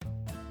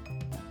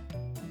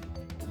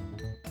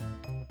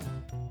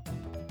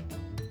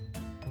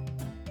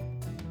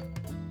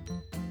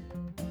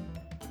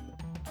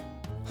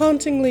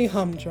Hauntingly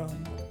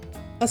Humdrum,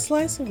 a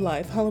slice of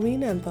life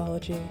Halloween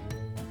anthology.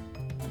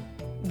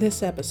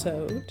 This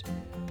episode,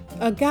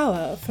 a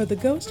gala for the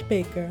Ghost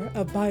Baker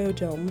of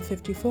Biodome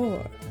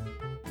 54.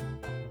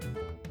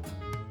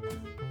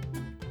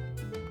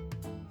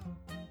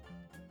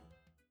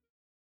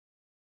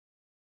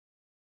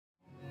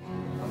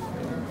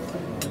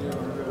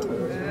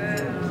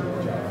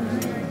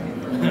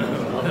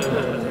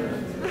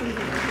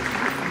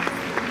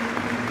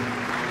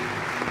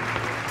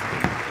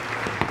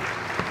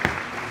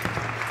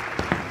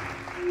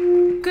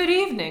 Good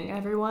evening,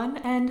 everyone,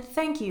 and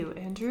thank you,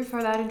 Andrew,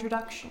 for that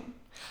introduction.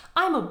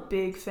 I'm a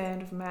big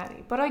fan of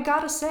Maddie, but I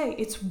gotta say,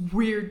 it's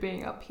weird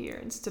being up here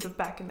instead of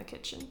back in the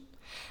kitchen.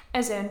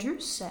 As Andrew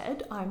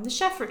said, I'm the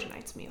chef for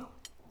tonight's meal.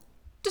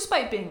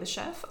 Despite being the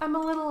chef, I'm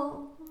a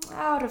little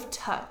out of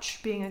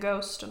touch, being a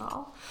ghost and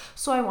all.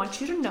 So I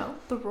want you to know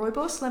the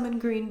rooibos lemon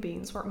green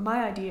beans weren't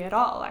my idea at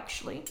all,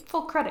 actually.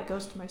 Full credit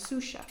goes to my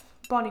sous chef,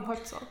 Bonnie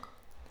Herzog.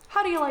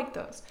 How do you like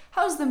those?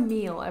 How's the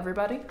meal,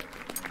 everybody?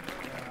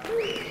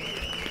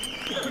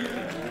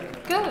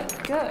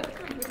 Good.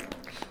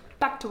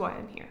 Back to why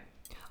I'm here.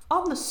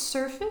 On the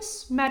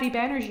surface, Maddie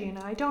Banerjee and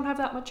I don't have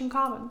that much in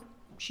common.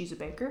 She's a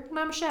baker, and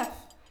I'm a chef.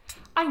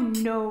 I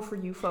know for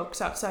you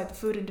folks outside the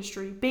food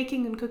industry,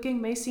 baking and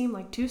cooking may seem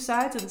like two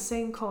sides of the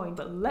same coin,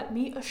 but let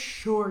me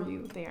assure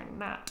you they are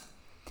not.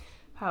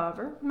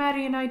 However,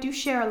 Maddie and I do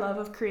share a love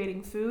of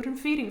creating food and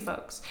feeding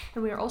folks,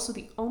 and we are also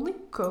the only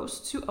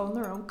ghosts who own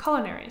their own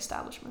culinary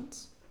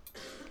establishments.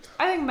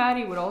 I think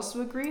Maddie would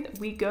also agree that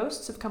we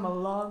ghosts have come a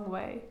long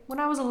way.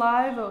 When I was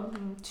alive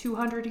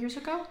 200 years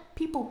ago,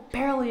 people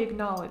barely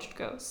acknowledged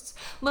ghosts,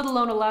 let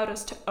alone allowed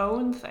us to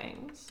own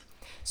things.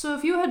 So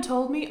if you had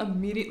told me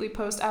immediately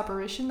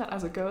post-apparition that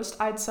as a ghost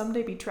I'd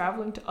someday be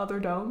traveling to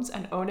other domes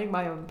and owning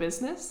my own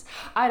business,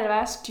 I'd have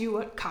asked you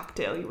what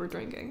cocktail you were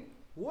drinking.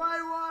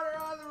 White water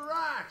on the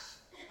rocks!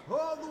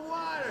 Hold the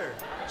water!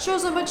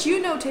 Shows how much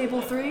you know,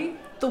 Table 3.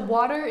 The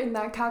water in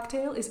that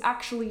cocktail is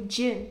actually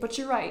gin, but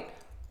you're right.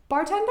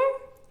 Bartender?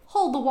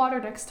 Hold the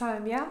water next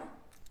time, yeah?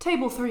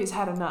 Table 3's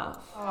had enough.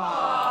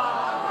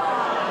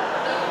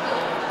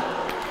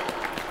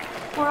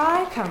 Where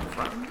I come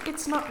from,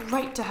 it's not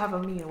right to have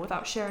a meal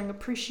without sharing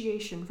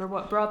appreciation for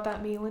what brought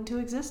that meal into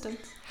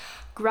existence.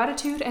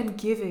 Gratitude and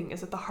giving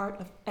is at the heart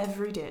of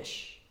every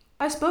dish.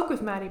 I spoke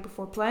with Maddie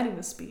before planning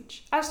the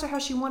speech, asked her how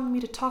she wanted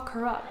me to talk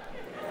her up.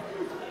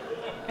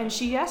 And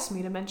she asked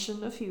me to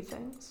mention a few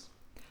things.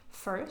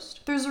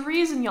 First, there's a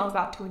reason y'all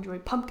got to enjoy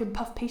pumpkin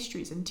puff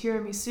pastries and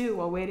tiramisu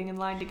while waiting in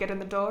line to get in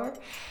the door.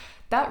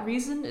 That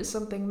reason is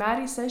something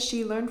Maddie says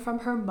she learned from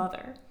her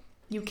mother.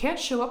 You can't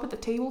show up at the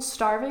table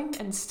starving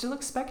and still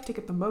expect to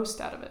get the most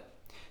out of it.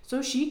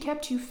 So she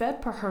kept you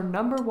fed per her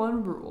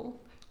 #1 rule.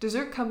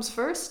 Dessert comes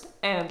first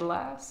and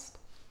last.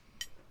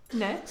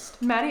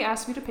 Next, Maddie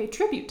asked me to pay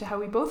tribute to how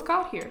we both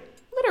got here.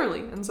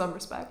 Literally, in some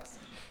respects.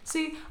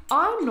 See,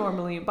 I'm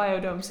normally in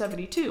Biodome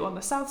 72 on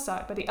the south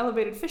side by the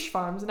elevated fish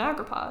farms and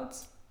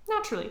agropods.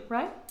 Naturally,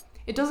 right?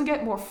 It doesn't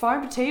get more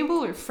farm to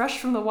table or fresh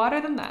from the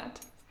water than that.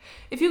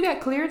 If you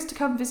get clearance to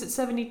come visit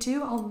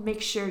 72, I'll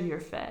make sure you're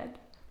fed.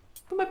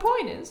 But my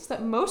point is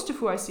that most of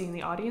who I see in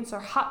the audience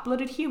are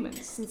hot-blooded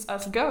humans, since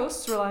us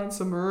ghosts rely on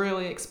some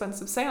really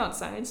expensive seance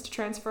signs to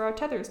transfer our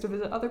tethers to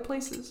visit other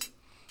places.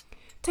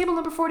 Table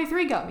number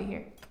 43 got me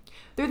here.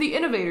 They're the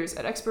innovators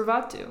at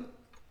Expervato.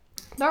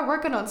 They're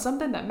working on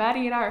something that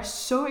Maddie and I are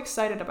so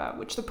excited about,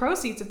 which the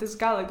proceeds of this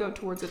gala go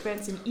towards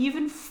advancing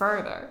even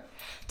further.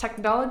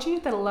 Technology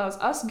that allows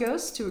us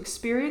ghosts to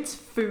experience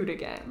food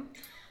again.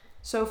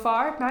 So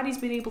far, Maddie's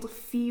been able to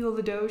feel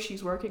the dough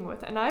she's working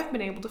with, and I've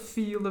been able to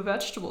feel the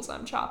vegetables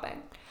I'm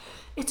chopping.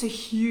 It's a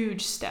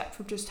huge step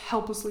from just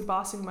helplessly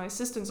bossing my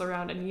assistants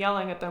around and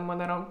yelling at them when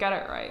they don't get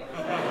it right.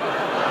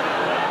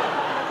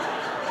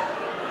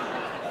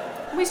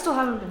 We still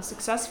haven't been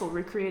successful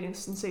recreating the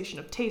sensation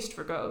of taste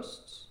for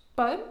ghosts.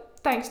 But,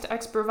 thanks to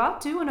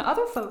Expervato and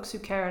other folks who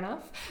care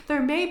enough,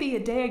 there may be a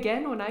day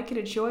again when I can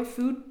enjoy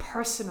food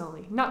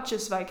personally, not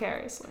just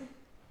vicariously.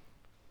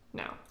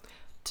 Now,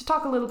 to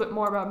talk a little bit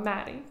more about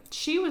Maddie,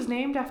 she was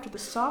named after the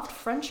soft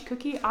French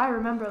cookie I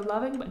remember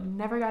loving but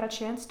never got a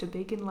chance to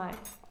bake in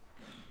life.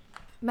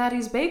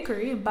 Maddie's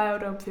bakery in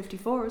Biodome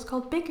 54 is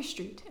called Baker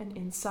Street, and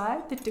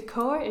inside, the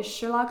decor is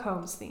Sherlock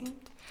Holmes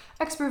themed.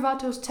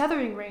 Expervato's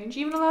tethering range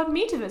even allowed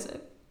me to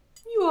visit.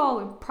 You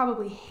all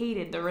probably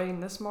hated the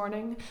rain this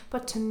morning,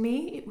 but to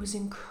me it was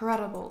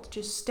incredible to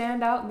just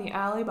stand out in the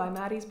alley by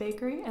Maddie's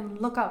bakery and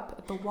look up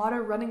at the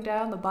water running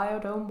down the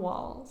Biodome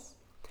walls.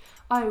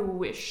 I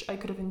wish I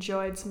could have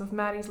enjoyed some of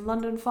Maddie's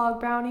London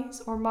fog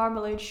brownies or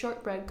marmalade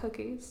shortbread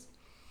cookies.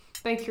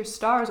 Thank your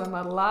stars I'm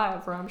not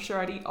alive, or I'm sure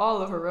I'd eat all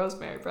of her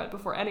rosemary bread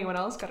before anyone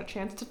else got a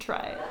chance to try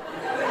it.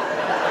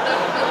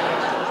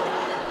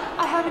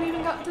 I haven't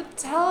even got to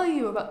tell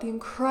you about the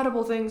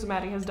incredible things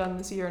Maddie has done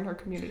this year in her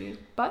community,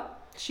 but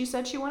she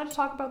said she wanted to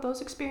talk about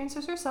those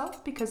experiences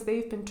herself because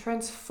they've been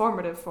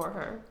transformative for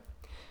her.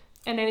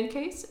 In any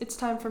case, it's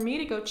time for me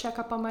to go check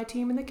up on my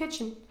team in the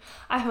kitchen.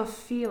 I have a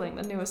feeling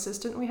the new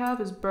assistant we have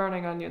is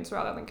burning onions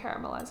rather than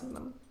caramelizing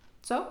them.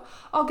 So,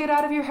 I'll get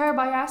out of your hair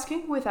by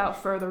asking,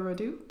 without further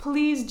ado,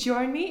 please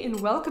join me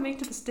in welcoming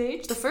to the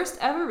stage the first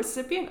ever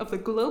recipient of the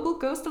Global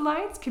Ghost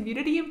Alliance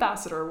Community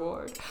Ambassador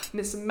Award,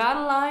 Miss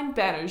Madeline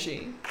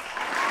Banerjee.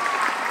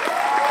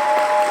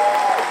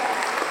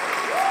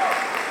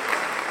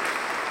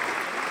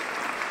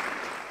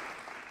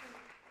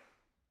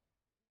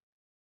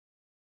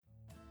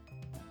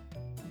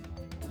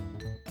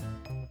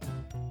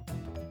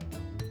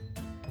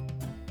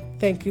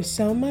 Thank you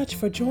so much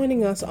for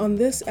joining us on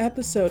this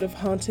episode of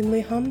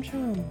Hauntingly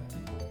Humdrum.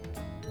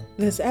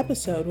 This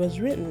episode was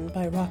written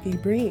by Rocky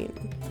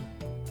Breen.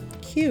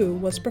 Q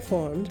was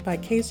performed by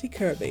Casey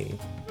Kirby.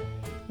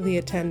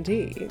 The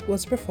attendee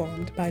was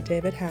performed by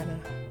David Hanna.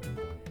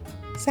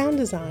 Sound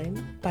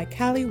design by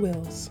Callie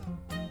Wills.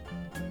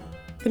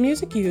 The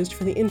music used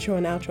for the intro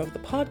and outro of the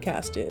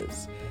podcast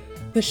is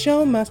The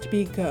Show Must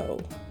Be Go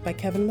by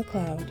Kevin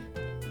MacLeod.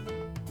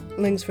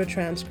 Links for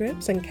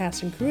transcripts and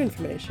cast and crew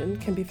information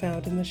can be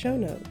found in the show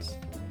notes.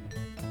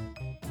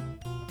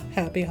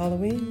 Happy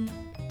Halloween!